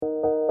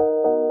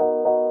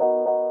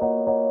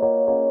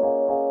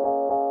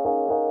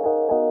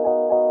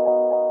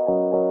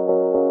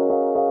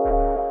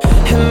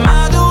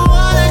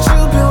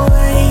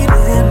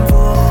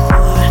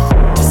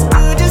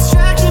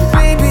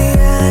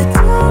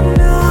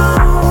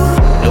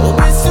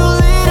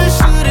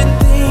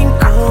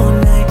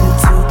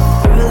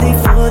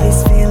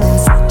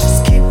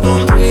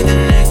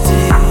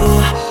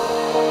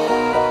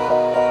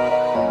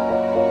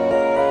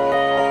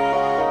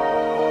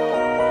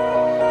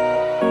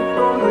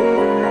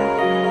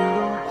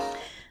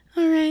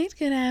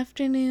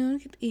afternoon,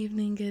 good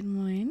evening, good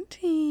morning.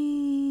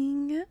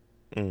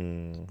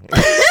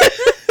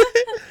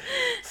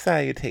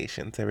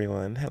 Salutations,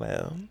 everyone.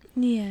 Hello.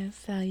 Yes,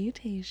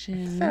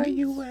 salutations.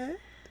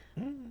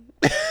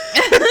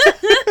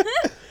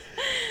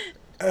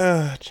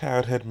 What?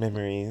 Childhood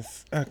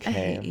memories. Okay. I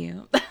hate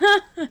you.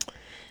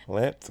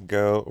 Let's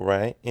go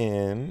right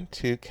in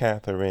to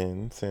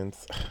Catherine,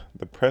 since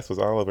the press was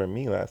all over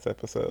me last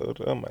episode.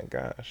 Oh my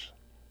gosh.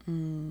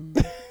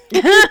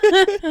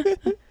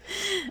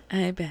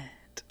 I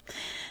bet.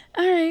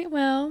 All right,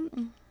 well,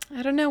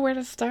 I don't know where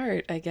to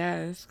start, I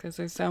guess, because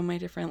there's so many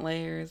different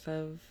layers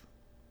of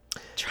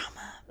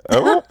trauma.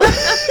 Oh,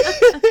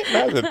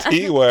 that's a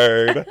T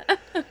word.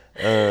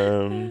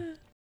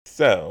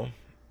 So,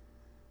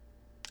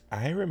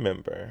 I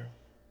remember.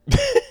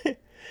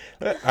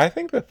 I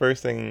think the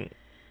first thing.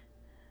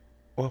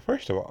 Well,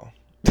 first of all,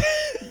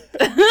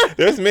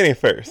 there's many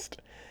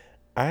first.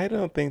 I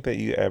don't think that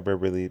you ever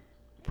really,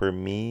 for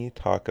me,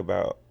 talk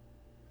about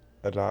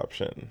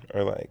adoption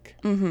or like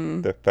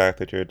the fact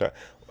that you're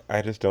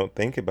I just don't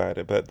think about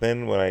it. But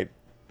then when I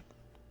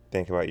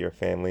think about your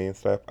family and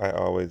stuff, I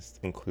always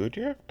include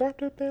your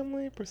adopted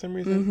family for some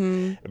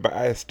reason. But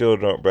I still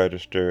don't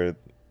register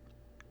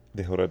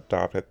the whole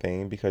adopted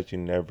thing because you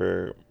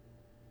never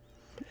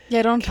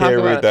don't talk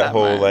about it that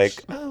whole much. Like,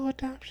 oh,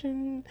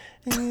 adoption,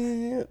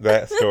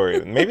 that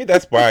story. Maybe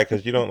that's why,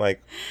 because you don't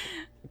like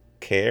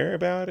care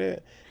about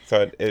it.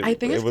 So I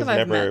think it was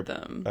I've never met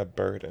them. a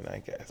burden, I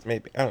guess.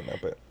 Maybe, I don't know,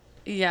 but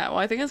yeah, well,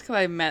 I think it's because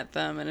I met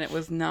them and it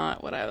was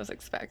not what I was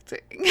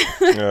expecting.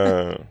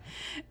 well,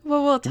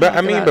 we'll talk but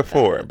I mean,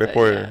 about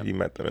before yeah. you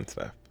met them and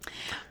stuff.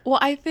 Well,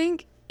 I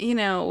think,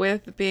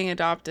 with being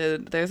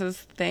adopted, there's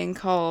this thing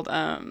called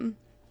oh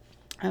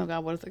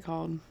God, what is it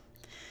called?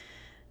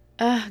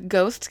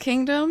 Ghost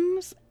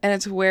kingdoms, and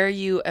it's where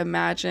you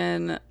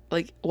imagine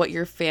like what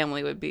your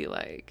family would be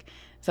like.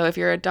 So if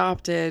you're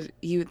adopted,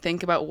 you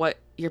think about what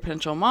your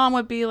potential mom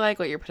would be like,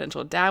 what your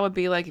potential dad would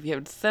be like if you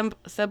have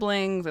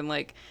siblings, and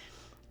like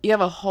you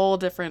have a whole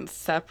different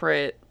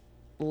separate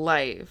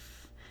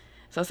life.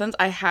 So since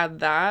I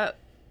had that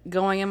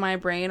going in my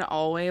brain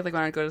always, like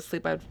when I'd go to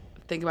sleep, I'd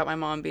think about my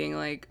mom being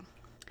like,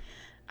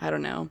 I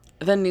don't know,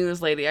 the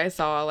news lady I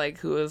saw, like,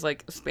 who was,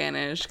 like,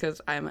 Spanish, because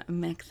I'm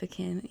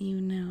Mexican,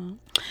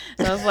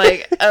 So I was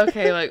like,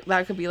 okay, like,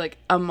 that could be, like,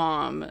 a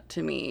mom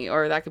to me,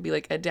 or that could be,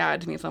 like, a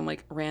dad to me, some,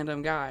 like,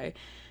 random guy.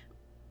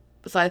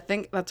 So I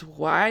think that's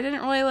why I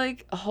didn't really,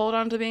 like, hold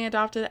on to being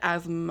adopted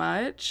as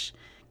much,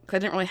 because I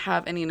didn't really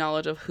have any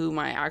knowledge of who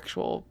my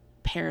actual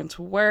parents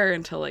were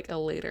until, like, a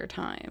later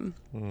time.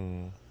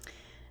 And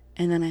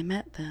then I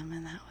met them,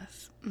 and that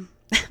was...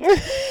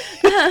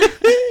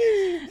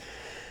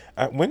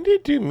 When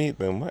did you meet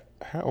them?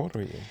 How old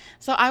were you?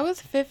 So I was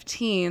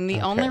 15. The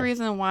only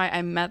reason why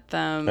I met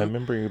them... I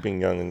remember you being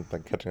young and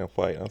like catching a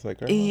flight. I was like,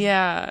 Grandma.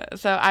 Yeah.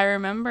 So I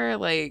remember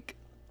like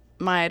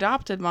my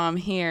adopted mom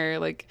here,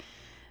 like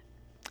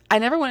I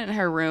never went in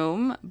her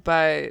room,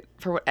 but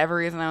for whatever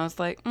reason I was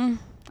like, I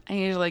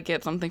need to like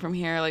get something from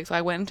here. Like, so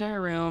I went into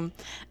her room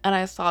and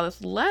I saw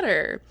this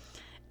letter,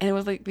 and it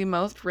was like the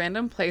most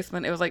random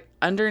placement. It was like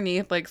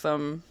underneath like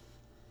some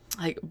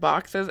like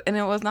boxes, and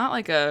it was not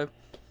like a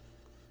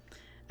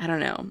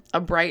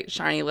bright,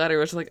 shiny letter,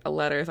 which is like a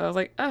letter. So I was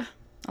like,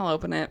 I'll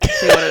open it,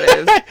 see what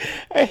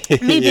it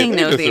is. Me being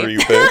nosy.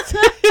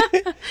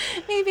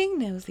 Me being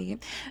nosy.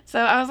 So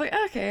I was like,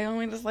 okay, let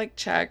me just like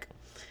check.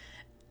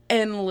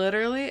 And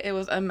literally it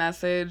was a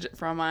message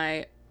from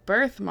my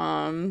birth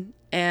mom,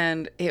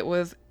 and it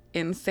was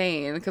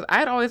insane because I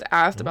had always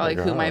asked about like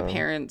who my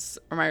parents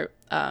or my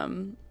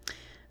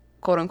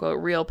quote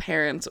unquote real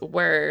parents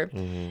were.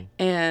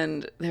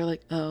 And they were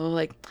like, oh,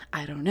 like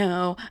I don't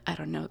know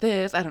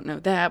this, I don't know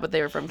that, but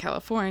they were from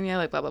California,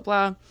 like blah blah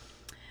blah.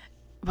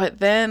 But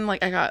then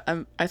like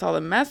I saw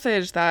the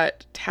message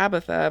that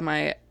Tabitha,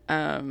 my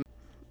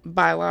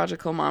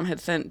biological mom, had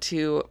sent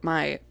to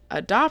my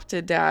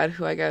adopted dad,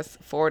 who I guess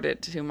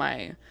forwarded to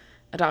my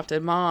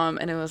adopted mom,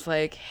 and it was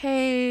like,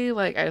 hey,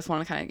 like I just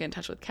want to kind of get in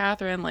touch with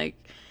Catherine, like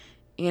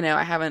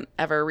I haven't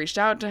ever reached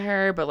out to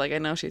her, but like I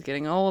know she's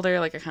getting older,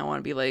 like I kind of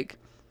want to be like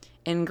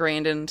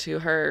ingrained into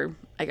her,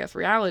 I guess,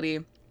 reality.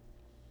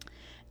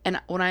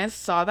 And when I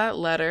saw that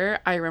letter,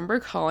 I remember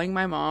calling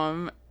my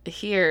mom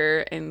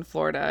here in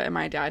Florida and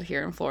my dad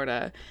here in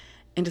Florida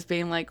and just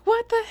being like,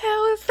 what the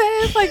hell is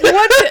this? Like,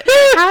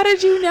 how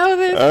did you know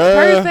this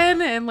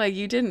person? And like,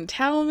 you didn't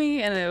tell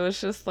me. And it was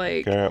just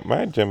like, girl,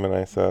 my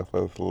Gemini self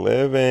was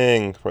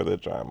living for the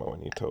drama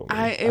when you told me.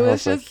 It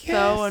was just like, yes.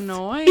 So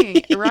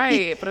annoying.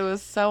 Right. But it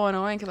was so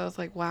annoying because I was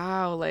like,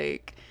 wow,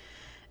 like,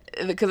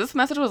 because this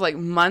message was like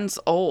months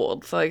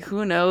old. So like,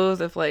 who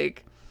knows if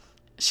like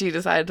she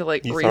decided to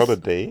like... You saw the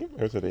date?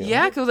 Or was it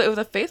yeah, because it was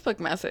a Facebook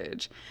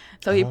message.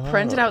 So he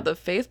printed out the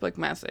Facebook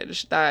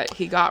message that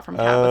he got from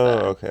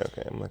Tabitha. Oh, okay.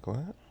 I'm like,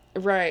 what?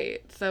 Right.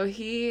 So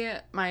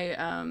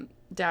my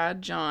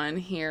dad, John,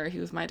 here, he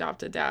was my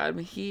adopted dad,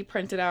 he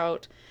printed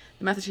out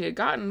the message he had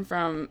gotten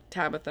from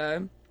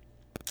Tabitha.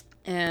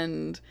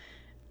 And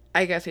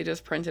I guess he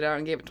just printed it out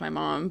and gave it to my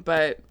mom.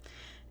 But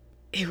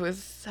it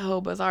was so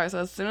bizarre. So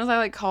as soon as I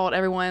like called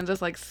everyone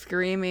just like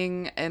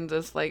screaming and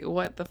just like,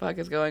 what the fuck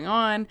is going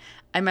on?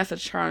 I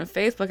messaged her on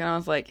Facebook and I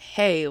was like,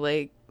 hey,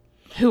 like,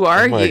 who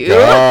are you?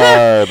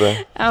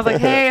 God. I was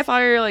like, hey, I saw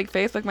your like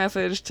Facebook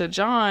message to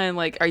John.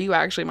 Like, are you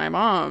actually my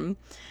mom?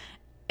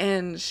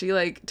 And she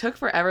like took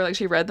forever. Like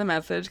she read the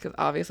message because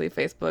obviously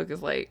Facebook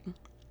is like,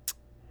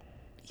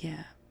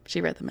 yeah,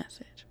 she read the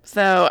message.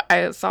 So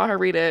I saw her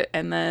read it,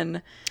 and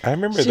then I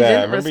remember that.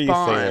 I remember you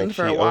saying like,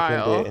 she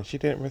opened it and she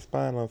didn't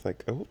respond. I was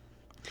like, oh.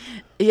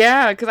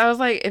 Yeah, because I was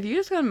like, if you're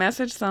just gonna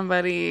message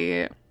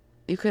somebody,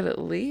 you could at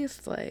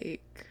least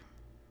like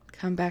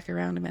come back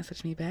around and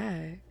message me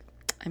back.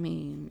 I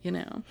mean, you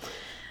know.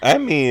 I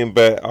mean,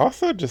 but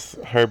also just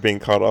her being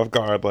caught off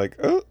guard, like,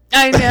 oh.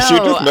 I know. She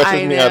just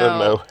messaged me out of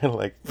nowhere,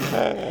 like,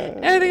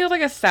 And I think it was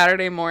like a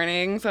Saturday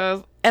morning,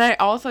 so and I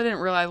also didn't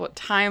realize what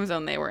time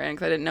zone they were in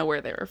because I didn't know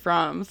where they were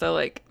from. So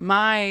like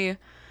my,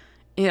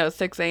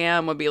 6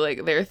 a.m. would be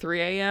like their 3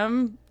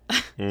 a.m. So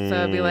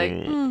it'd be like,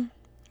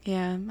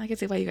 yeah, I can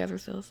see why you guys were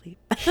still asleep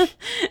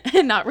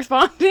and not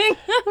responding.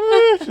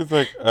 She's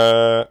like,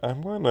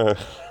 I'm going to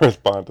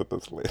respond to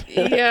this later.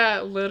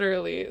 Yeah,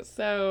 literally.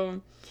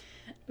 So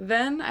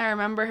then I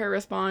remember her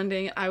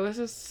responding. I was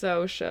just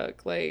so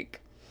shook.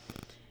 Like,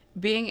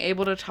 being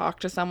able to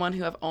talk to someone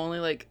who I've only,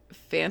 like,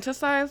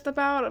 fantasized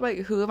about, like,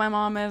 who my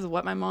mom is,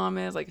 what my mom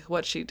is, like,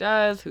 what she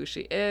does, who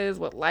she is,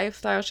 what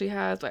lifestyle she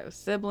has, do I have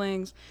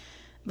siblings,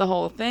 the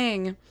whole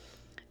thing.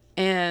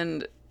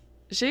 And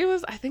she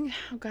was, I think,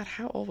 oh God,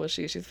 how old was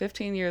she? She's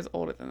 15 years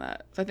older than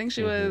that. So I think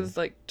she was,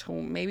 like,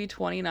 maybe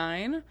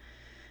 29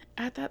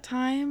 at that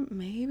time,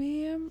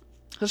 maybe.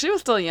 So she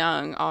was still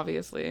young,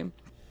 obviously.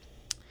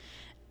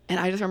 And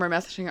I just remember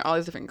messaging her all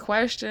these different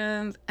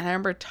questions. And I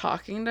remember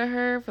talking to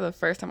her for the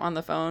first time on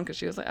the phone because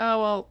she was like,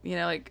 oh, well,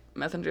 like,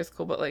 Messenger's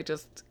cool, but, like,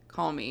 just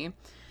call me.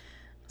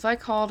 So I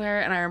called her,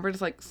 and I remember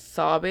just, like,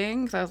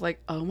 sobbing because I was like,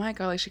 oh, my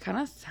God, like, she kind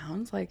of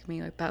sounds like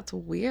me. Like, that's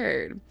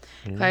weird.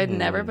 Because I had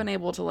never been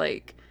able to,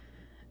 like,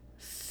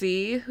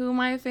 see who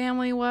my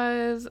family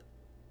was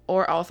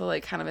or also,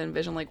 like, kind of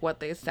envision, like, what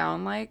they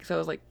sound like. So I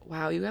was like,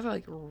 wow, you guys are,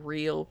 like,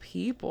 real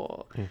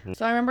people.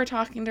 So I remember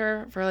talking to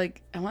her for,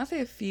 like, I want to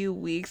say a few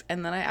weeks.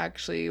 And then I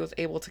actually was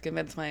able to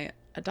convince my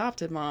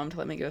adopted mom to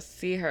let me go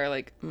see her,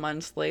 like,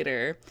 months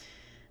later,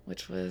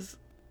 which was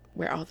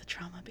where all the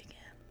trauma begins.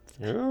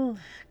 Yeah.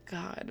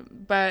 God.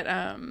 But,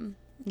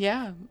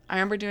 yeah, I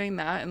remember doing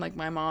that. And, like,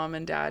 my mom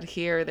and dad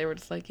here, they were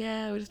just like,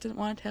 yeah, we just didn't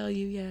want to tell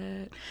you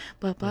yet.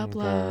 Blah, blah,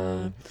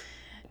 blah.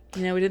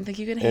 We didn't think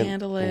you could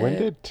handle it. When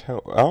did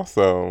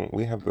also,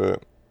 we have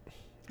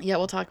yeah,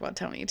 we'll talk about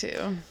Tony,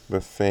 too. The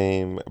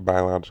same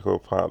biological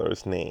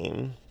father's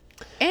name.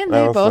 And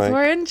they both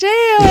were in jail.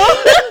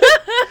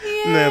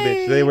 No,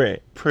 bitch, they were in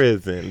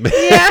prison.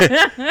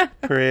 Yeah.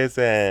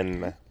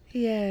 Prison.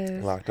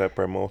 Yes. Locked up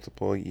for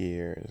multiple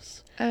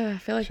years. I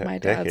feel like my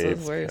dad's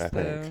was worse,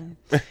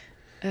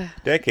 though.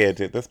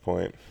 Decades at this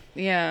point.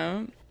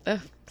 Yeah.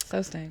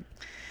 So stank.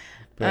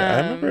 But I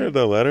remember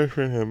the letter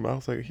from him. I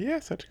was like, he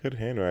has such good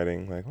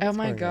handwriting. Like, oh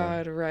my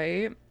God,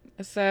 right?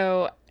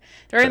 So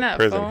during that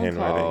phone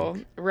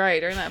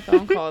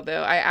call,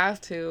 though, I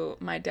asked who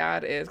my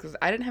dad is because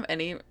I didn't have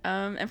any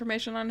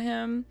information on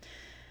him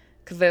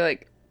because they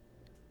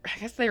I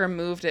guess they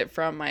removed it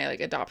from my like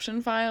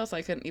adoption file, so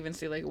I couldn't even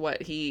see like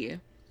what he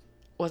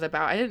was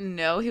about. I didn't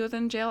know he was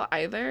in jail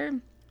either.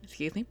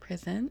 Excuse me,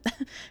 prison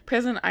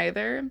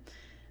either.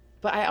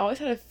 But I always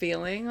had a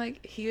feeling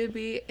like he would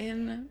be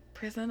in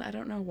prison. I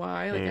don't know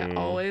why. Like I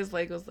always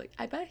was like,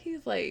 I bet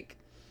he's like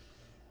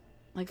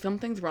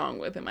something's wrong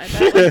with him. I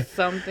bet like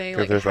something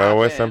like there's happened.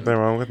 Always something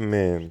wrong with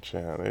men,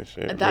 child. That's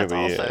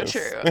really also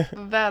true.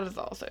 That is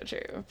also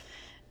true.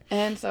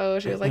 And so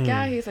she was like,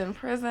 yeah, he's in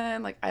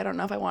prison. Like, I don't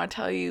know if I want to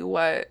tell you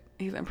what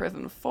he's in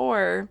prison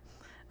for. And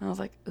I was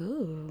like,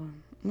 ooh,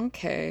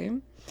 okay.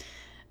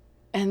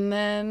 And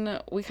then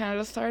we kind of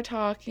just started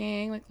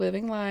talking, like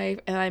living life.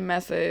 And I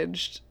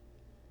messaged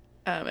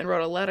and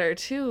wrote a letter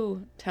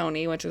to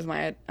Tony, which is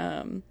my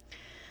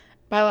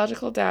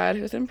biological dad,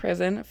 who was in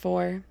prison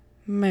for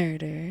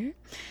murder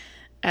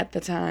at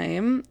the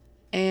time.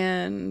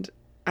 And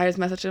I just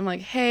messaged him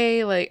like,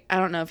 hey, like, I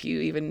don't know if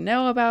you even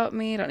know about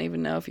me. I don't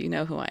even know if you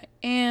know who I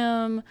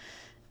am.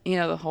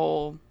 The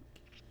whole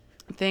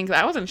thing. 'Cause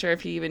I wasn't sure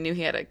if he even knew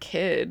he had a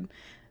kid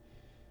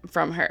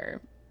from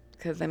her.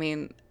 Because, I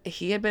mean,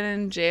 he had been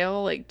in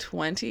jail like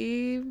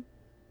 17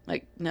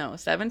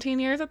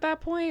 years at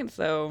that point.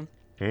 So,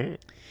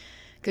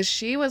 because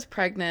she was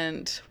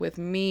pregnant with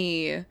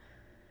me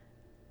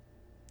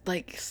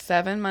like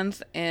 7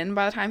 months in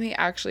by the time he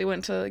actually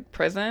went to like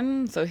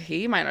prison, so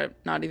he might have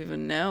not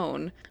even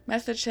known.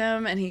 Messaged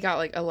him and he got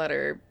like a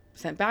letter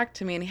sent back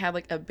to me and he had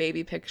like a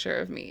baby picture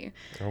of me.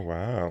 Oh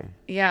wow.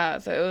 Yeah,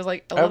 so it was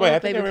like a little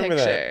baby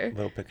picture. That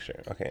little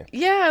picture. Okay.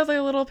 Yeah, it was like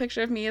a little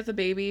picture of me as a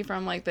baby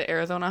from like the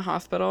Arizona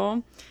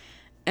hospital.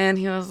 And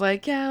he was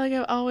like, yeah, like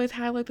I've always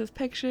had like this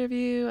picture of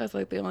you as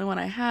like the only one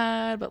I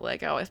had, but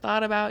like I always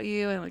thought about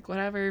you and like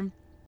whatever.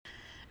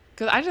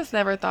 Because I just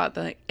never thought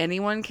that like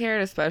anyone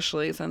cared,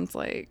 especially since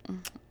like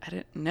I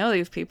didn't know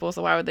these people,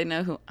 so why would they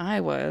know who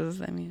I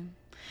was? I mean,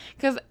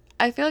 because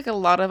I feel like a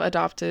lot of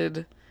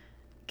adopted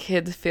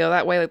kids feel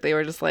that way, like they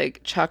were just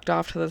like chucked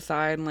off to the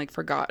side and like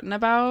forgotten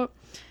about.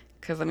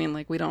 Because I mean,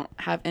 like, we don't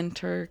have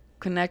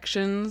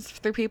interconnections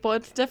through people.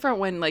 It's different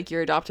when like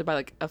you're adopted by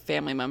like a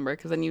family member,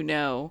 because then you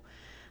know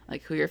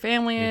like who your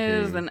family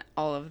is and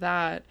all of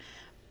that.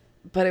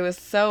 But it was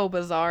so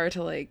bizarre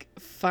to like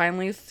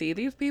finally see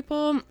these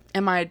people.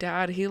 And my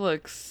dad, he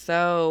looks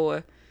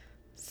so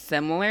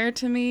similar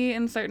to me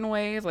in certain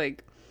ways.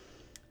 Like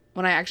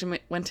when I actually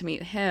went to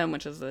meet him,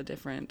 which is a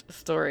different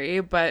story,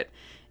 but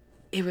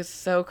it was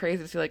so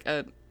crazy to see like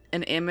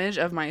an image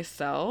of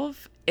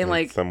myself in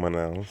like someone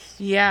else.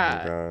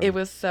 Yeah, oh it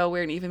was so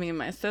weird. And even me and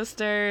my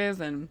sisters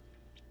and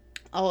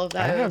all of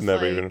that. I have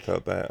never like, even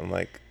felt that. I'm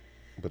like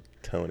with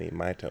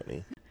my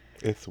Tony.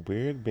 It's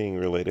weird being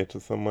related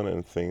to someone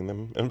and seeing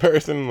them in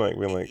person. Like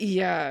we're like,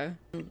 yeah,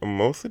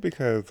 mostly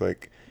because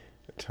like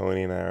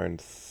Tony and I are in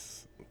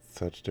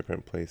such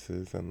different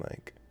places, and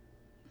like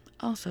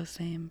also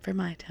same for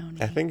my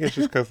Tony. I think it's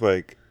just because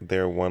like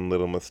their one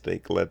little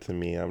mistake led to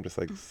me. I'm just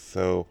like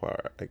so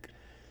far, like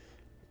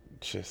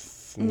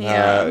just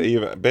not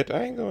even. Bitch,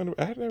 I ain't going.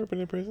 I've never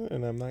been in prison,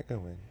 and I'm not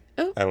going.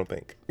 Oh. I don't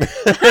think.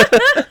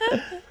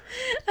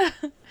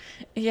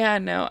 Yeah,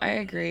 no, I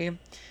agree.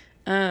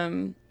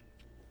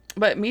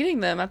 But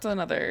meeting them, that's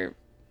another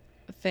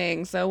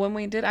thing. So when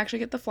we did actually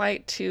get the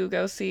flight to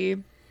go see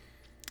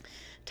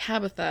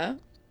Tabitha,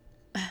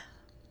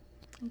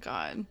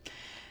 God.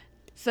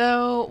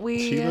 So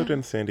she lived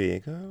in San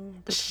Diego?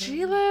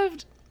 She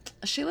lived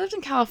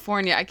in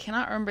California. I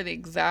cannot remember the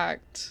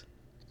exact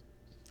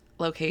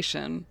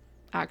location,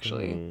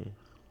 actually.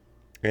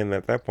 And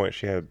at that point,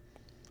 she had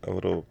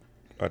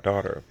a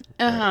daughter.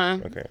 Uh-huh.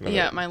 Okay.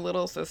 Yeah, my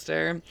little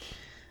sister.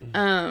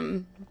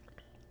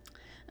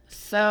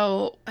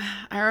 So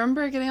I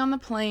remember getting on the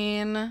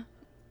plane,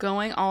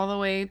 going all the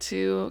way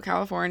to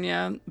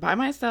California by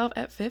myself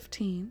at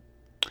 15.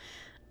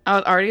 I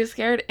was already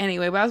scared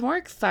anyway, but I was more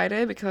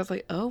excited because I was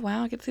like, oh,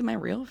 wow, I get to see my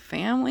real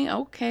family.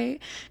 Okay.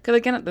 Because,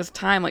 again, at this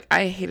time, like,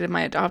 I hated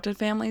my adopted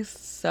family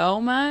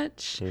so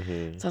much.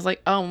 Mm-hmm. So I was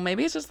like, oh,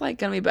 maybe it's just, like,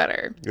 going to be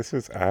better. This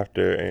was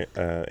after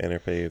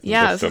Interface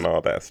and Vista and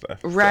all that stuff.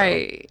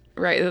 Right.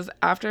 So. Right. It was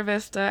after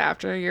Vista,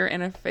 after your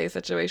Interface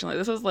situation. Like,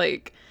 this was,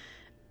 like,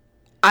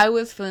 I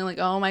was feeling like,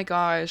 oh, my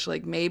gosh,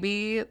 like,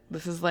 maybe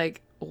this is,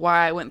 like,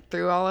 why I went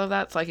through all of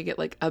that so I could get,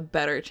 like, a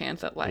better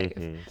chance at life.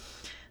 Mm-hmm.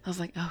 I was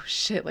like, oh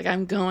shit, like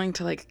I'm going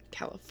to like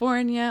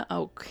California.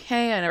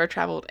 Okay. I never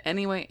traveled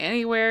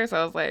anywhere. So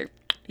I was like,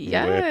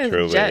 yes,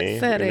 literally. Jet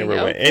setting. I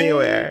never went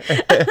anywhere.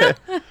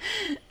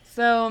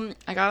 So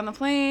I got on the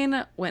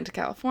plane, went to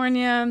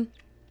California.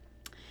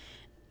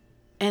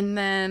 And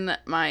then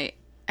my,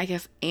 I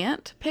guess,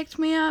 aunt picked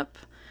me up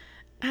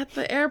at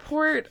the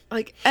airport.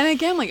 Like, and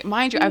again, like,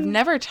 mind you, I've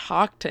never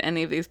talked to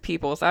any of these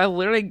people. So I was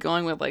literally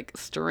going with like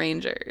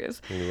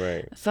strangers.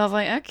 Right. So I was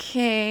like,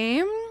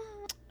 okay.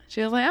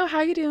 She was like, oh,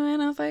 how you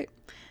doing? I was like,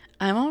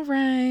 I'm all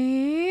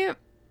right.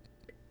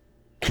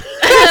 And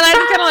I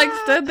just kind of like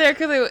stood there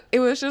because it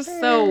was just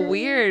so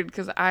weird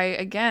because I,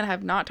 again,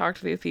 have not talked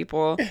to these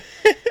people.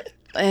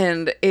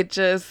 And it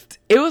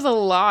was a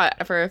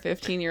lot for a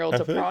 15-year-old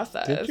to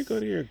process. Did you go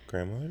to your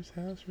grandmother's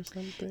house or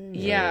something?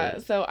 Yeah.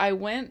 So I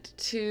went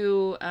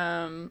to,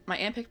 my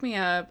aunt picked me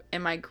up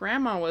and my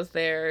grandma was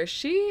there.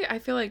 She, I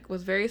feel like,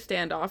 was very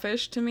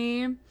standoffish to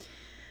me.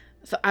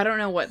 So I don't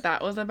know what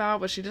that was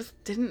about, but she just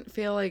didn't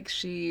feel like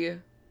she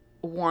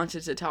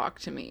wanted to talk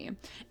to me.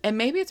 And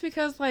maybe it's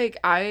because, like,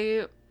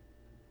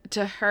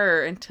 to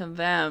her and to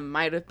them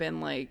might have been,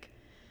 like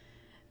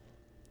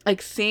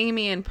seeing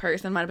me in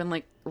person might have been,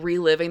 like,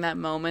 reliving that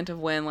moment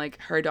of when, like,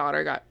 her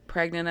daughter got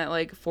pregnant at,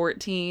 like,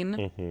 14.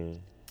 Mm-hmm.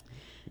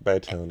 By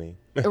Tony.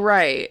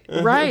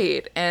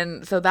 Right.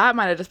 And so that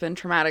might have just been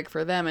traumatic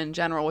for them in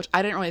general, which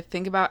I didn't really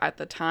think about at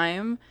the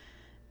time.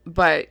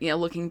 But, you know,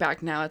 looking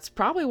back now, it's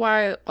probably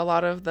why a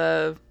lot of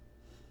the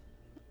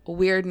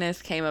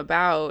weirdness came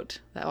about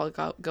that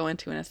I'll go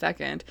into in a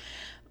second.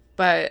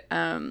 But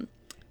I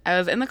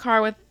was in the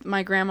car with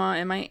my grandma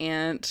and my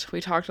aunt.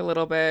 We talked a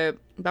little bit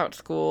about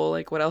school.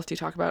 Like, what else do you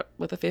talk about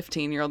with a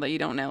 15-year-old that you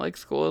don't know? Like,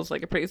 school is,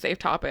 like, a pretty safe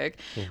topic.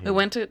 Mm-hmm. We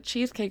went to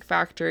Cheesecake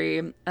Factory,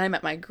 and I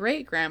met my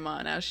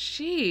great-grandma. Now,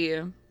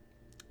 she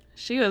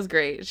was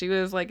great. She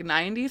was, like,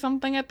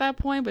 90-something at that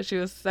point, but she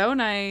was so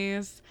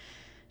nice.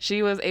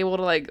 She was able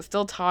to, like,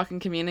 still talk and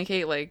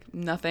communicate. Like,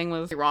 nothing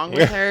was wrong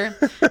with her.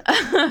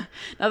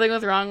 Nothing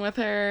was wrong with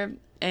her.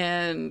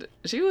 And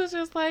she was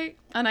just, like,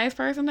 a nice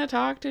person to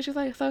talk to. She's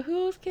like, so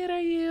whose kid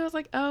are you? I was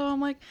like, oh, I'm,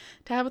 like,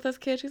 Tabitha's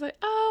kid. She's like,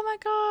 oh, my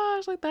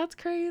gosh. Like, that's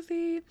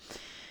crazy.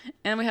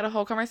 And we had a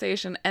whole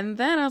conversation. And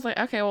then I was like,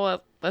 okay,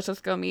 well, let's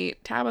just go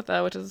meet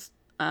Tabitha, which is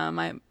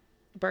my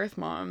birth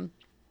mom.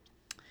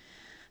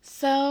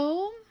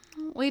 So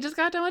we just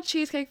got done with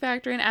Cheesecake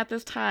Factory, and at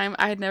this time,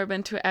 I had never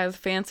been to as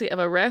fancy of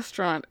a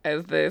restaurant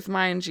as this.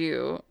 Mind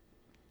you,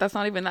 that's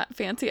not even that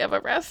fancy of a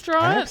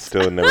restaurant. I've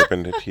still never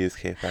been to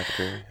Cheesecake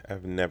Factory.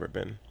 I've never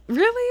been.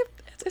 Really?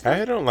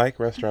 I don't like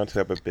restaurants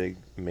that have a big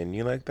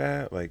menu like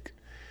that. Like,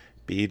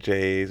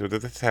 BJ's, or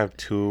does this have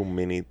too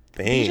many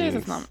things? BJ's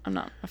is not. I'm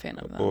not a fan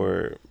of them.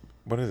 Or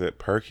what is it,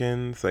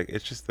 Perkins? Like,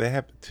 it's just, they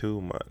have too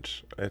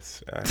much.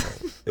 It's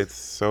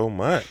so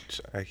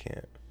much. I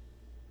can't.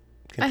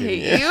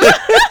 Continue. I hate you.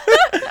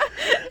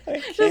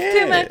 Just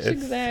too much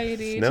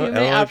anxiety. No too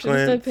many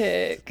options to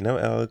pick. No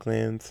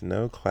elegance.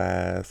 No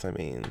class. I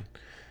mean,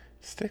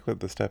 stick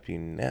with the stuff you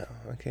know.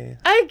 Okay.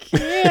 I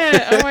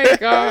can't. Oh my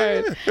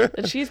god.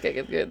 The cheesecake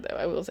is good though.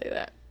 I will say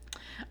that.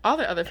 All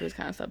the other food's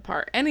kind of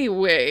subpar.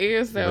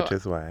 Anyway, so which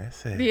is why I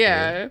said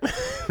yeah.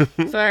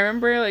 So I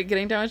remember like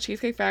getting down to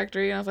Cheesecake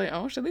Factory, and I was like,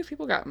 oh shit, these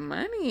people got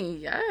money.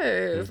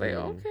 Yes. Like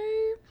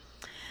okay.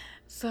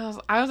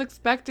 So I was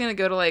expecting to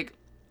go to like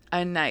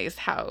a nice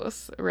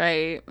house,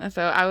 right? And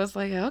so I was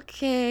like,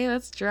 okay,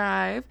 let's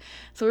drive.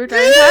 So we were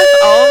driving past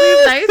all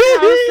these nice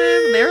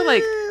houses, and they were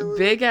like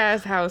big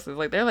ass houses,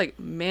 like they're like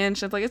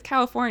mansions, like it's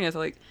California, so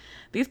like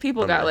these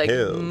people got like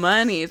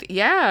monies,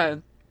 yeah.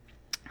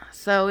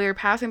 So we were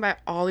passing by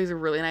all these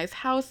really nice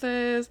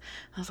houses.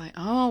 I was like,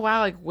 oh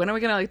wow, like when are we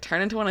gonna like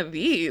turn into one of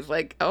these?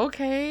 Like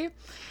okay.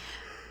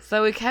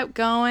 So we kept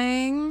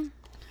going.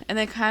 And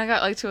they kind of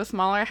got like to a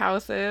smaller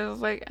houses.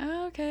 Like,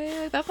 oh,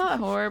 okay, like, that's not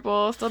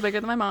horrible. Still bigger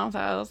than my mom's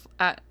house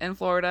in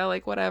Florida.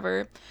 Like,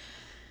 whatever.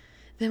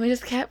 Then we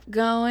just kept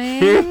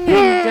going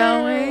and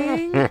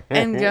going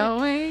and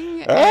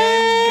going and going.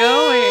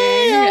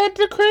 I went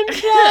to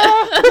Crenshaw.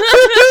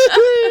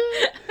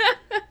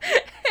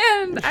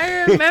 And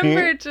I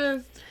remember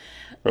just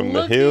from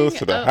the hills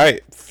to the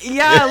heights.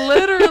 Yeah,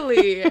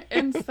 literally.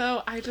 And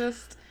so I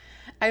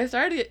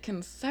started to get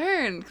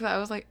concerned because I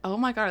was like, oh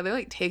my God, are they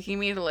like taking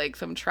me to like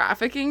some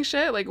trafficking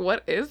shit? Like,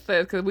 what is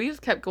this? Because we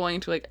just kept going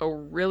to like a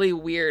really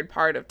weird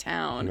part of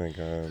town. Oh my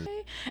God.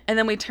 And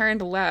then we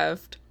turned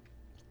left,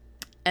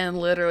 and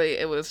literally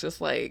it was just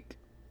like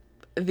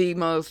the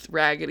most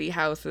raggedy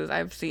houses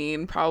I've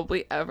seen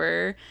probably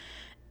ever.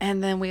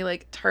 And then we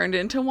like turned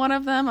into one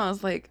of them. I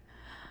was like,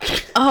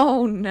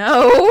 oh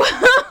no.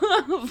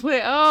 I was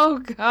like, oh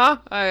God.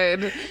 I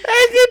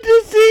get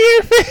to see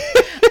your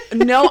face.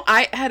 No,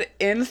 I had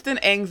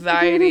instant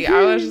anxiety.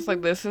 I was just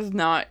like, this is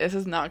not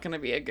going to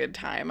be a good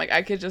time. Like,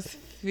 I could just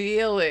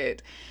feel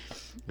it.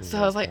 So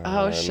I was like,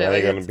 oh shit. Now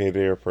you're going to be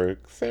there for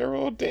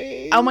several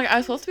days. Oh my God, I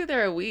was supposed to be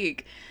there a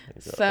week.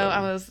 So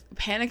I was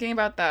panicking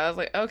about that. I was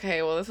like,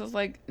 okay, well, this is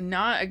like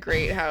not a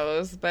great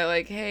house, but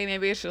like, hey,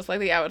 maybe it's just like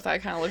the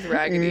outside kind of looks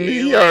raggedy.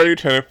 You're already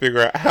trying to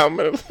figure out how I'm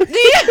going to.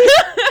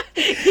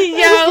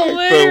 Yeah,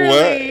 like,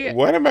 literally. So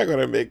what am I going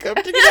to make up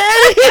to get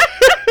out of here?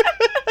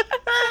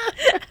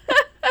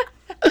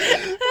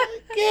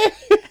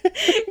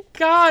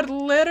 God,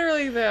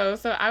 literally though.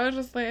 So I was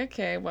just like,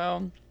 okay,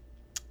 well,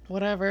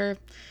 whatever.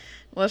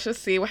 Let's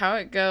just see how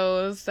it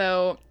goes.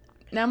 So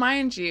now,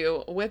 mind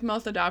you, with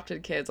most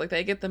adopted kids, like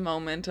they get the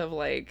moment of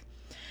like,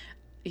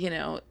 you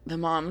know, the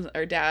mom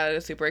or dad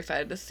is super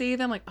excited to see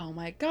them. Like, oh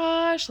my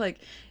gosh, like,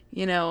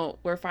 you know,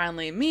 we're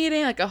finally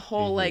meeting. Like a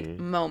whole like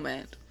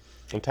moment.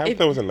 And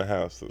Tabitha was in the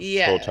house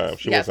this whole time.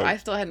 She wasn't... I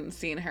still hadn't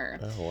seen her.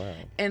 Oh wow.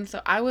 And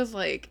so I was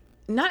like,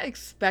 not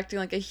expecting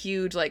like a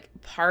huge like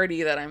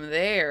party that I'm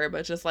there,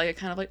 but just like a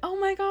kind of like, oh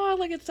my God,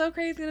 like it's so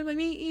crazy to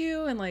meet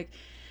you and like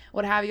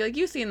what have you. Like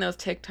you've seen those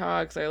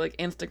TikToks or like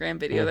Instagram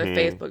videos or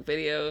Facebook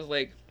videos.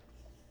 Like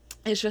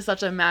it's just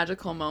such a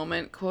magical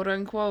moment, quote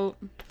unquote.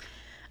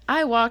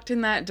 I walked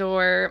in that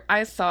door.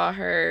 I saw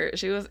her.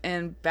 She was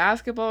in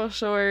basketball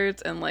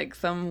shorts and like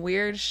some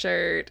weird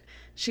shirt.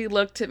 She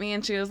looked at me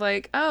and she was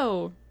like,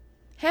 oh,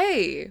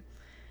 hey.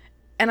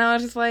 And I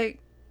was just like,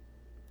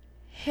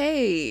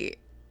 hey.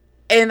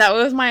 And that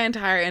was my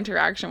entire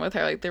interaction with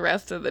her, like, the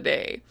rest of the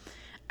day.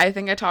 I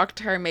think I talked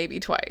to her maybe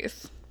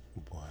twice.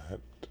 What?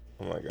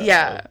 Oh, my God.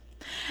 Yeah.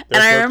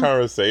 There's no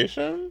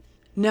conversation?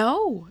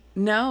 No.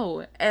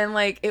 And,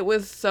 like, it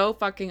was so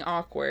fucking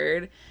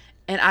awkward.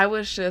 And I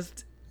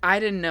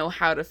didn't know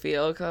how to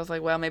feel. Because I was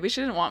like, well, maybe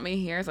she didn't want me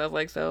here. So I was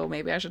like, so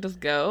maybe I should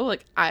just go.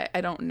 Like, I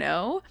don't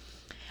know.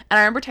 And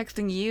I remember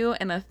texting you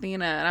and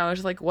Athena. And I was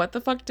just like, what the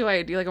fuck do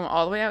I do? Like, I'm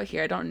all the way out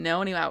here. I don't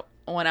know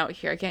anyone out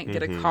here. I can't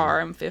get a car.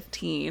 I'm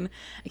 15.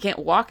 I can't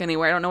walk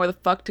anywhere. I don't know where the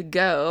fuck to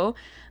go.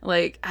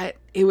 Like,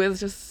 it was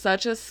just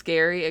such a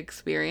scary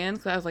experience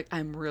because I was like,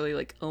 I'm really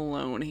like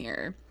alone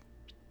here.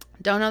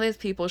 Don't know these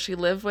people. She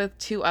lived with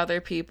 2 other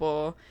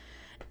people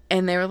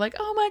and they were like,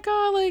 oh my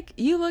God, like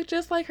you look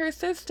just like her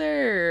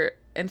sister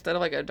instead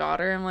of like a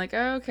daughter. I'm like,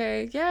 oh,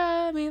 okay.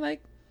 Yeah. I mean,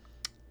 like,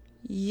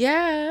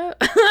 yeah,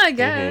 I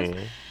guess.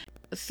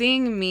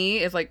 Seeing me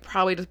is like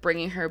probably just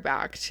bringing her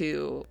back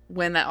to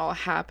when that all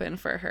happened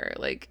for her,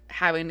 like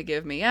having to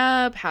give me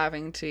up,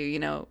 having to, you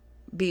know,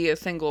 be a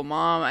single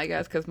mom, I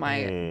guess, because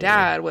my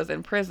dad was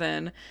in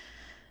prison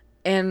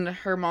and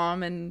her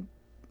mom and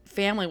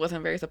family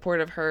wasn't very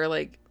supportive of her,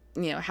 like,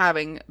 you know,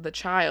 having the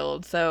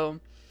child. So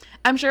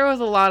I'm sure it was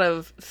a lot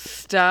of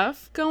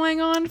stuff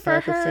going on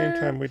for her. At the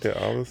same time, we did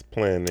all this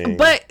planning.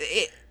 But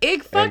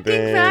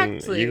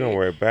exactly. You're going to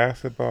wear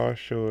basketball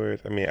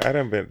shorts. I mean, I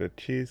done been to the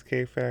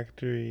Cheesecake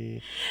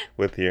Factory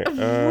with your aunt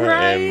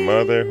and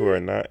mother who are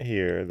not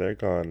here. They're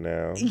gone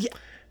now. Yeah.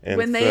 And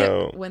when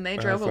they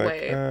drove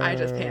away, I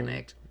just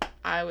panicked.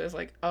 I was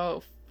like,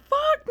 oh,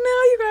 fuck no,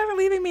 you guys are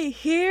leaving me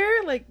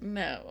here? Like,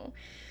 no.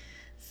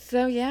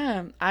 So,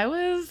 yeah, I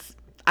was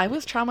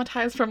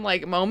traumatized from,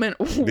 like, moment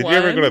one. Did you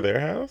ever go to their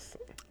house?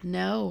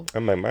 No.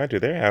 I'm like, mind you,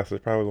 their house is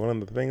probably one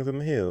of the things in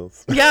the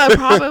hills. Yeah,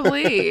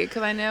 probably.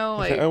 Because I know,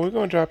 like... oh, we're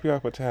going to drop you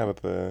off with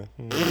Tabitha.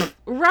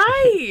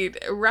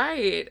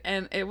 Right.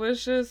 And it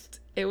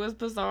was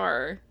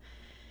bizarre.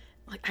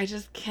 Like, I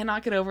just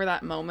cannot get over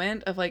that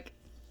moment of, like,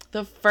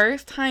 the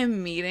first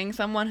time meeting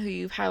someone who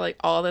you've had, like,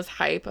 all this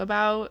hype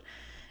about.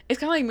 It's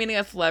kind of like meeting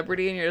a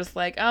celebrity and you're just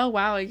like, oh,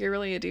 wow, like, you're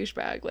really a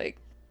douchebag. Like,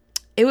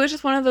 it was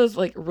just one of those,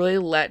 like, really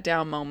let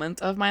down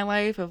moments of my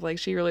life of, like,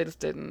 she really just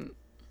didn't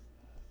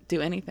do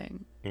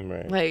anything.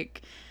 Right.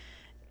 Like,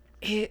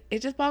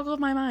 it just boggled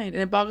my mind.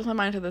 And it boggles my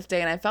mind to this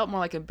day. And I felt more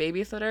like a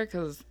babysitter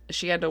because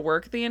she had to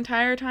work the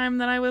entire time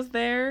that I was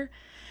there.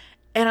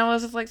 And I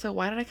was just like, so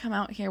why did I come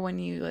out here when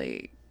you,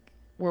 like,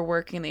 were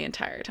working the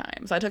entire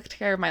time? So I took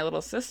care of my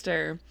little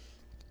sister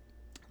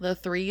the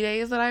 3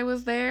 days that I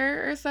was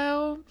there or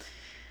so.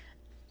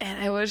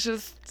 And it was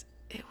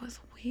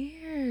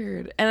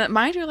weird. And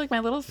mind you, like, my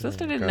little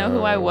sister didn't know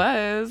who I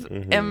was.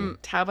 Mm-hmm.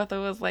 And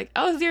Tabitha was like,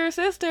 oh, it's your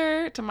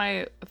sister, to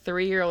my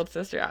 3-year-old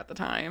sister at the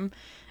time.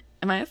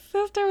 And my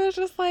sister was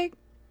just like,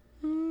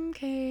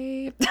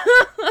 okay.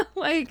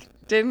 Like,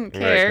 didn't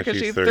care because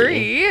she's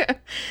 3.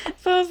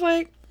 So I was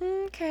like,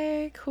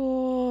 okay,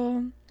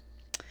 cool.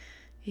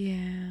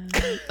 Yeah.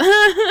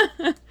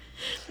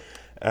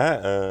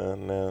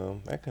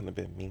 No, that couldn't have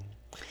been me.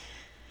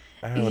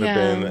 I would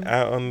have been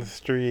out on the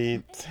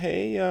streets.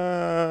 Hey,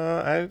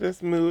 y'all, I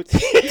just moved.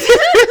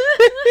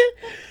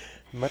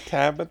 My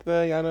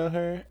Tabitha, y'all know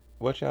her?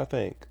 What y'all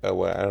think? Oh,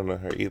 well, I don't know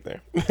her either.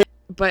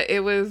 But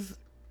it was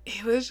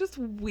just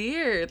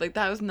weird. Like,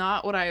 that was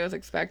not what I was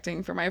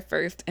expecting for my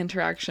first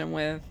interaction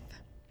with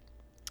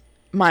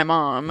my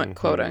mom,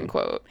 quote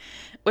unquote.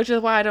 Which is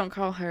why I don't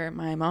call her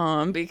my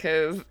mom,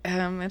 because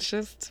it's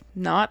just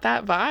not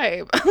that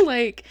vibe.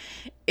 Like,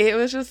 it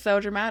was just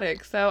so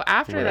dramatic. So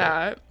after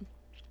that,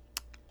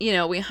 you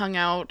know, we hung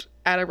out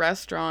at a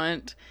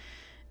restaurant.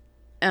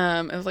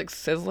 It was like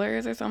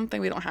Sizzlers or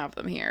something. We don't have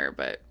them here,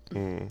 but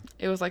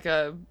it was like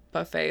a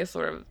buffet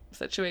sort of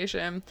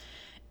situation.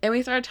 And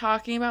we started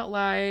talking about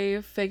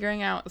life,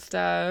 figuring out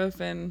stuff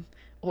and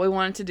what we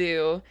wanted to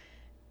do.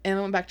 And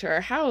we went back to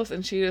our house,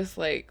 and she just,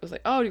 like, was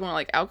like, oh, do you want,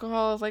 like,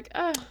 alcohol? I was like,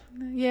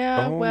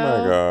 yeah, oh, well.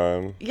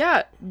 Oh, my God.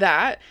 Yeah,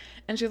 that.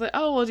 And she was like,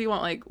 oh, well, do you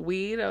want, like,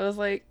 weed? I was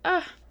like,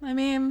 I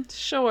mean,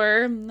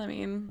 sure. I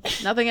mean,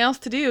 nothing else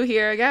to do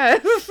here, I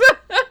guess. So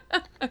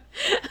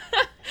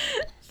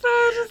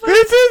I was just like,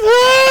 this is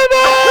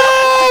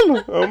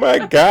horrible! Oh,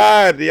 my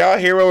God. Do y'all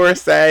hear what we're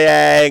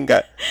saying?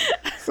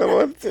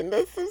 Someone send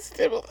us some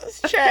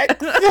stimulus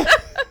checks. I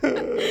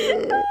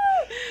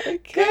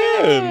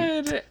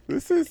can't. God.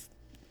 This is...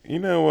 You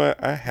know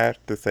what? I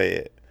have to say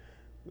it.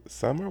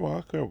 Summer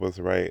Walker was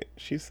right.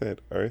 She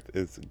said Earth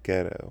is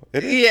ghetto.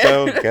 It is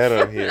so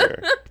ghetto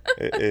here.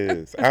 It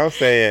is. I'll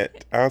say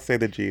it. I'll say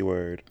the G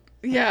word.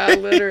 Yeah,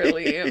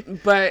 literally.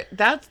 But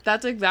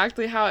that's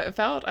exactly how it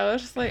felt. I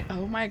was just like,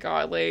 oh my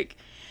God. Like,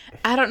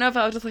 I don't know if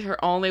I was just like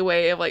her only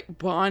way of like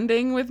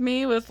bonding with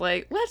me was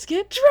like, let's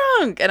get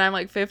drunk. And I'm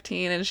like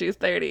 15 and she's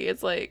 30.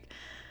 It's like,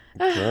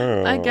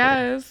 I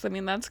guess. I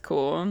mean, that's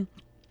cool.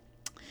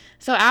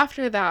 So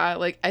after that,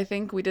 like, I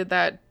think we did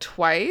that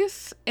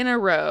twice in a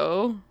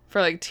row for,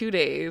 like, 2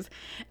 days.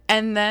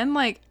 And then,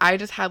 like, I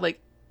just had,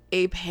 like,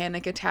 a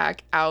panic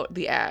attack out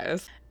the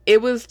ass.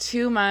 It was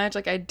too much.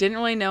 Like, I didn't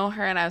really know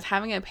her, and I was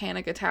having a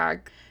panic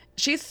attack.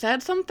 She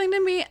said something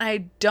to me, and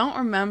I don't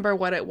remember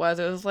what it was.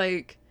 It was,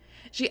 like,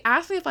 she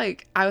asked me if,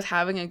 like, I was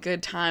having a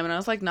good time, and I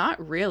was like,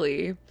 not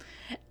really.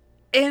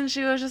 And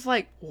she was just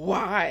like,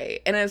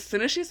 why? And as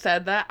soon as she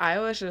said that, I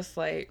was just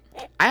like,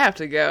 I have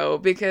to go,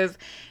 because...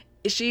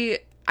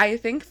 I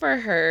think for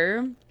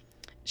her,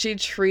 she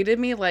treated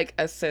me like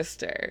a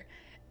sister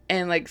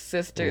and like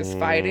sisters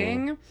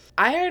fighting.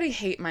 I already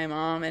hate my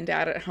mom and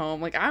dad at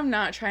home. Like, I'm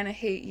not trying to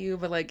hate you,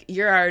 but like,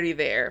 you're already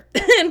there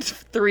in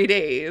 3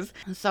 days.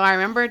 So I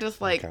remember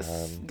just like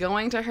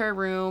going to her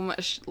room,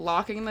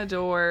 locking the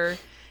door,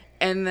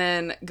 and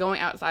then going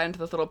outside into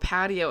this little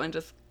patio and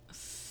just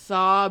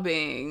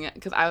sobbing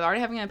because I was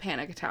already having a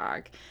panic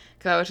attack.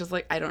 Because I was just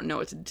like, I don't know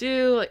what to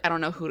do. Like, I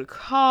don't know who to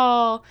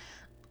call.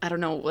 I don't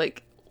know,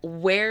 like,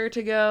 where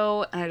to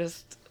go. And I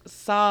just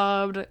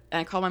sobbed. And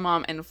I called my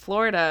mom in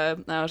Florida.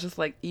 And I was just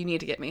like, you need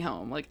to get me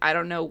home. Like, I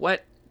don't know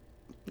what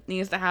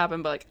needs to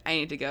happen, but, like, I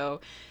need to go.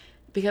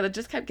 Because it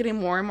just kept getting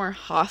more and more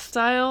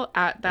hostile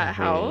at that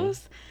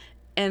house.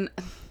 And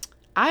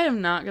I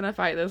am not going to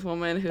fight this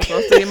woman who's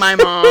supposed to be my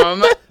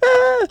mom.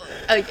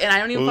 Like, and I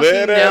don't even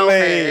fucking know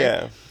her.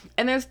 Yeah.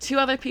 And there's 2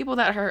 other people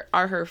that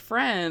are her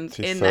friends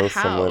in the house. She's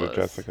so similar to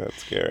Jessica. It's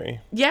scary.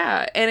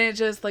 Yeah. And it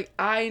just, like,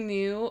 I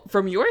knew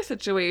from your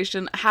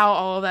situation how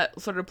all of that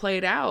sort of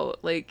played out.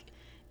 Like,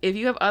 if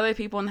you have other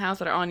people in the house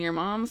that are on your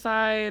mom's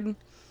side,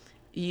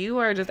 you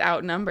are just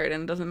outnumbered.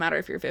 And it doesn't matter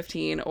if you're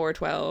 15 or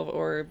 12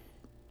 or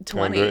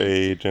 20.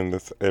 Underage and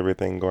this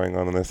everything going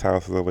on in this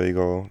house is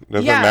illegal.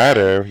 Doesn't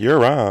matter. You're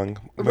wrong.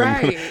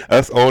 Right.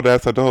 Us old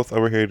ass adults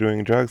over here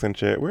doing drugs and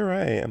shit. We're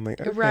right. I'm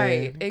like, okay.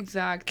 Right.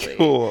 Exactly.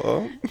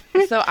 Cool.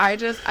 So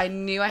I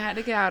knew I had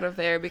to get out of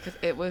there because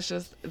it was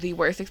just the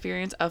worst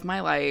experience of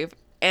my life.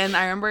 And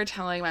I remember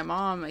telling my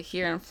mom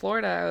here in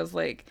Florida, I was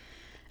like,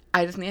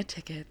 I just need a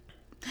ticket.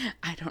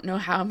 I don't know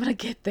how I'm going to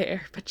get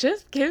there, but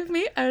just give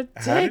me a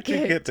ticket. How did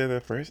you get there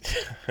the first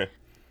time?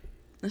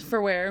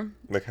 For where?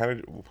 Like,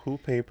 who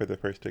paid for the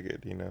first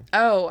ticket, do you know?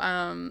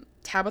 Oh,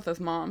 Tabitha's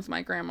mom's,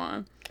 my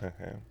grandma.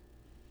 Okay.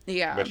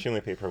 Yeah. But she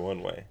only paid for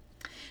one way.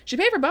 She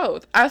paid for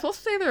both. I was supposed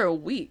to stay there a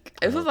week.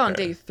 This was on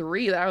day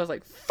 3 that I was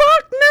like,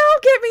 fuck no,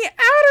 get me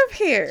out of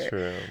here.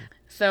 True.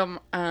 So,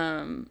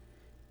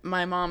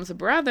 my mom's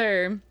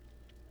brother,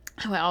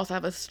 who I also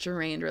have a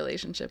strained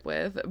relationship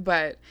with,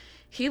 but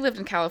he lived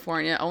in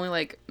California, only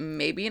like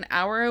maybe an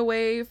hour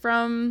away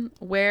from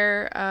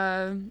where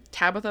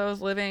Tabitha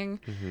was living.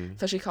 Mm-hmm.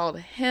 So she called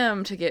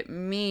him to get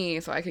me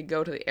so I could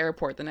go to the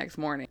airport the next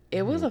morning.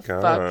 It was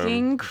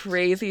fucking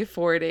crazy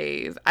 4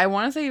 days. I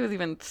want to say it was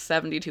even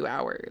 72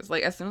 hours.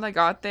 Like, as soon as I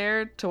got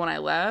there to when I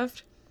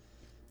left,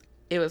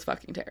 it was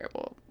fucking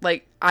terrible.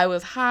 Like, I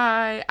was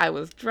high, I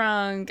was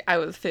drunk, I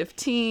was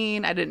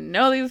 15, I didn't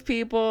know these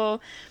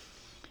people.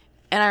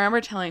 And I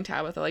remember telling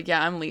Tabitha, like,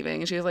 yeah, I'm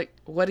leaving. And she was like,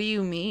 what do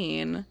you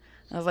mean?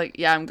 I was like,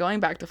 yeah, I'm going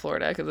back to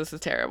Florida because this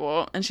is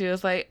terrible. And she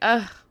was like,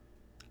 ugh,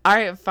 all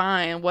right,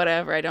 fine,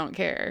 whatever, I don't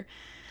care.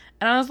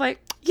 And I was like,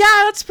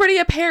 yeah, that's pretty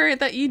apparent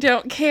that you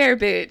don't care,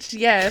 bitch.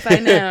 Yes, I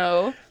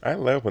know. I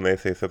love when they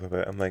say stuff like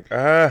that. I'm like,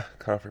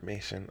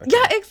 confirmation. Okay.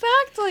 Yeah,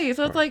 exactly.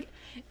 So it's like,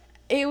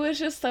 it was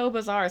just so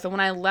bizarre. So when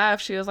I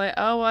left, she was like,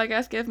 oh, well, I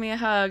guess give me a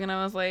hug. And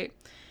I was like,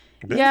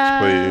 bitch,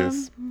 yeah,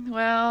 please.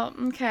 Well,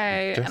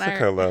 okay.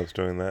 Jessica loves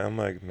doing that. I'm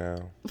like,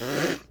 no.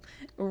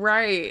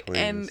 Right. Please.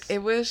 And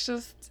it was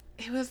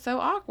so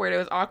awkward. It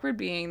was awkward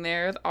being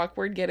there. It was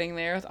awkward getting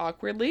there. It was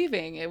awkward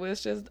leaving. It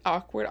was just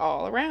awkward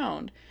all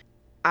around.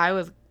 I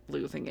was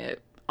losing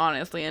it,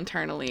 honestly,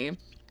 internally. And,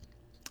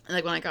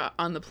 like, when I got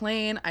on the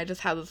plane, I just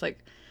had this, like,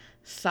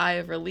 sigh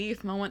of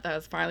relief moment that I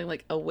was finally,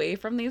 like, away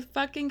from these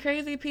fucking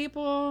crazy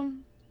people.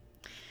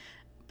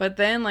 But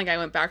then, like, I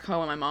went back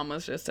home and my mom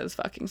was just as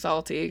fucking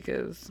salty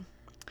because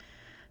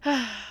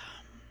I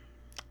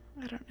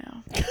don't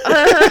know.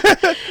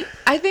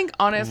 I think,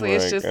 honestly,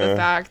 it's just the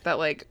fact that,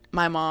 like,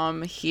 my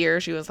mom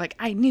here, she was like,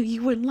 I knew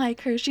you wouldn't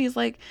like her. She's,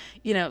 like,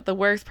 you know, the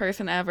worst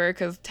person ever.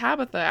 Because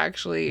Tabitha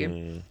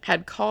actually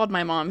had called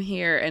my mom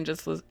here and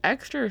just was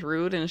extra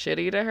rude and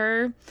shitty to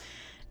her.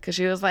 Because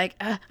she was like,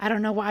 I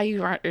don't know why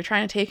you're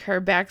trying to take her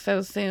back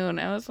so soon.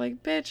 I was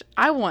like, bitch,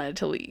 I wanted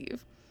to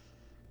leave.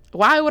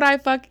 Why would I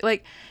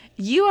like,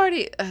 you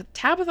already,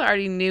 Tabitha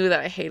already knew that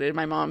I hated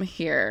my mom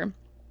here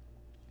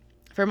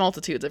for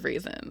multitudes of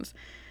reasons.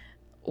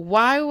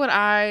 Why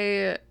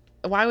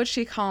would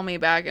she call me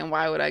back and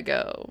why would I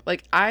go?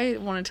 Like, I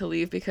wanted to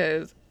leave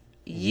because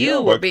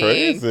you were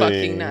being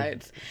fucking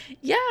nuts.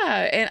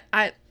 Yeah,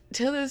 and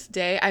to this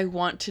day, I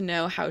want to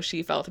know how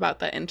she felt about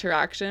that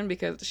interaction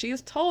because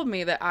she's told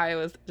me that I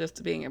was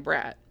just being a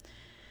brat.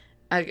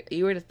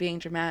 You were just being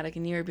dramatic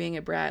and you were being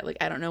a brat. Like,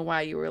 I don't know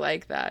why you were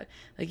like that.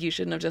 Like, you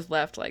shouldn't have just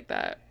left like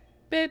that.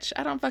 Bitch,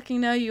 I don't fucking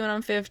know you and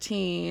I'm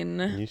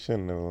 15. You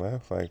shouldn't have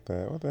left like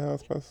that. What the hell am I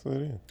supposed to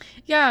do?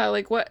 Yeah,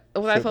 like, what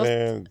was I supposed to... Sit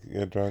there and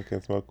get drunk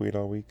and smoke weed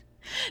all week?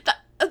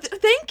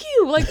 Thank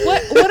you. Like,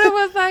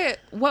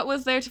 what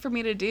was there for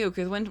me to do?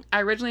 Because when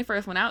I originally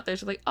first went out there,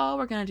 she's like, oh,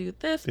 we're going to do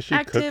this activity. Did she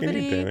activity. cook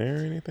any dinner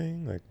or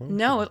anything? Like,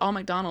 no, it was all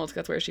McDonald's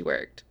because that's where she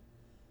worked.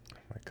 Oh,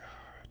 my God.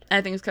 And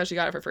I think it's because she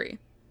got it for free.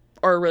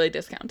 Or really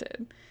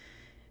discounted.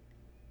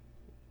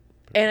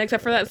 And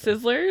except for that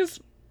Sizzlers,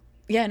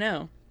 yeah,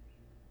 no.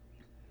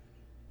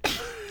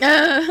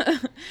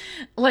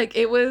 Like,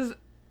 it was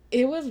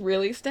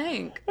really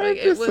stank. Like,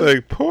 it was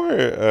like,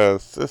 poor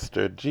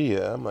sister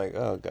Gia. I'm like,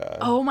 oh God.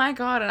 Oh my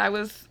God. And I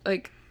was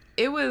like,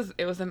 it was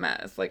a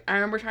mess. Like, I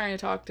remember trying to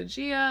talk to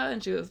Gia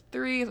and she was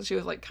 3, so she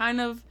was like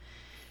kind of,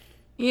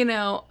 you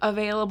know,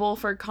 available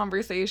for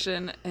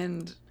conversation,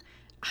 and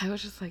I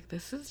was just like,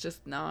 this is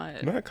just not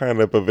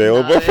kind of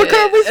available for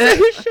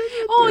conversation.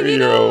 Oh, you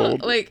know,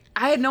 like,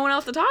 I had no one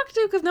else to talk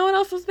to because no one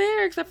else was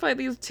there except for like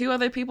these 2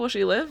 other people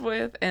she lived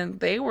with, and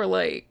they were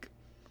like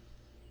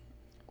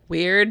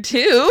weird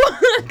too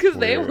because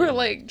they were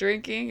like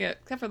drinking,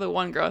 except for the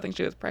one girl. I think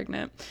she was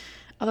pregnant.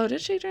 Although,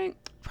 did she drink?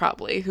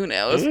 Probably. Who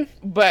knows?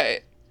 Mm-hmm.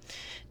 But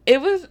it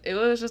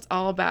was just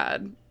all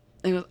bad.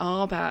 It was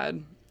all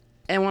bad.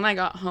 And when I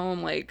got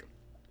home, like,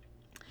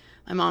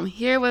 my mom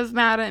here was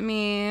mad at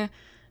me.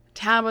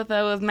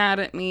 Tabitha was mad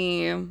at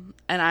me. And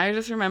I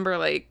just remember,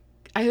 like,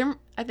 I think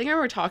I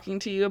remember talking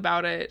to you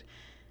about it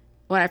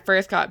when I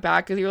first got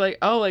back, because you were like,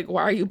 oh, like,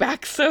 why are you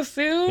back so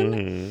soon?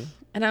 Mm-hmm.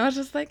 And I was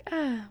just like,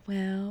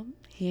 well,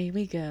 here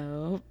we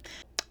go.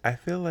 I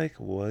feel like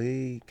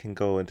we can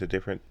go into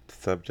different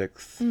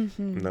subjects in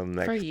the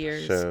next for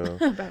years. show.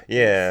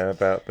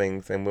 about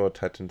things, and we'll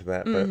touch into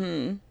that.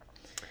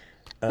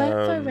 But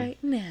for right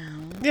now.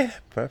 Yeah,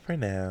 but for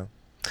now.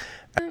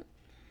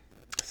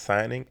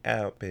 signing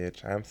out,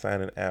 bitch. I'm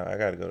signing out. I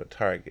gotta go to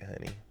Target,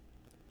 honey.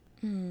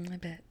 I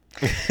bet.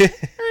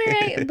 All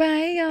right,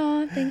 bye,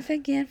 y'all. Thanks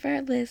again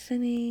for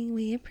listening.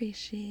 We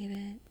appreciate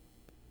it.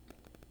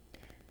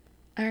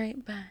 All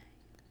right, bye.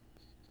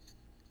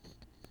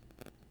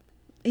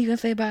 You gonna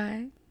say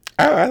bye?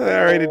 Oh, I thought I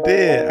already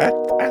did. I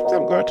thought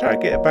I'm going to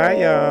Target.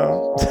 Bye,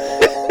 y'all.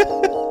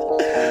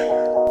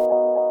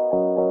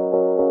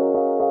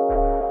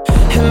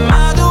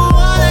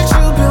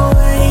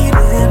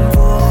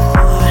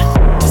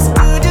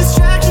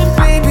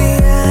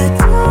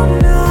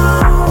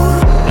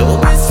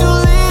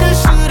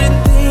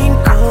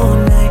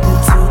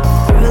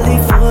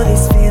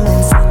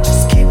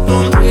 Keep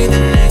on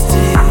breathing.